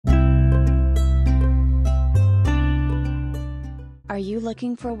Are you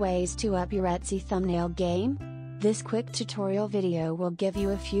looking for ways to up your Etsy thumbnail game? This quick tutorial video will give you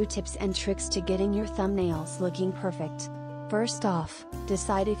a few tips and tricks to getting your thumbnails looking perfect. First off,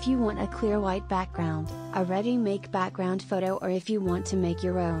 decide if you want a clear white background, a ready-make background photo, or if you want to make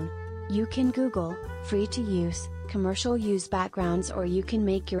your own. You can Google free to use, commercial use backgrounds, or you can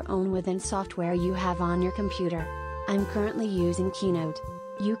make your own within software you have on your computer. I'm currently using Keynote.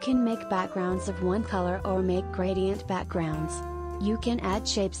 You can make backgrounds of one color or make gradient backgrounds. You can add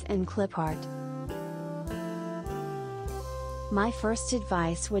shapes and clip art. My first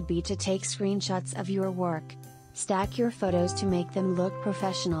advice would be to take screenshots of your work. Stack your photos to make them look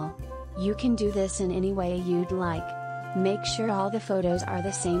professional. You can do this in any way you'd like. Make sure all the photos are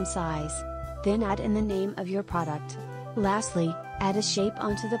the same size. Then add in the name of your product. Lastly, add a shape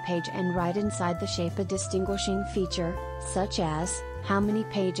onto the page and write inside the shape a distinguishing feature, such as how many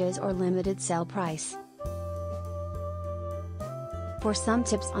pages or limited sale price. For some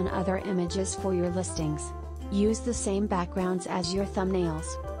tips on other images for your listings, use the same backgrounds as your thumbnails.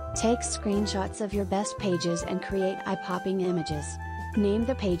 Take screenshots of your best pages and create eye-popping images. Name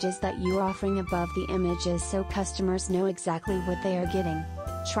the pages that you're offering above the images so customers know exactly what they are getting.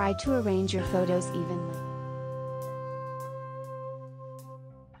 Try to arrange your photos evenly.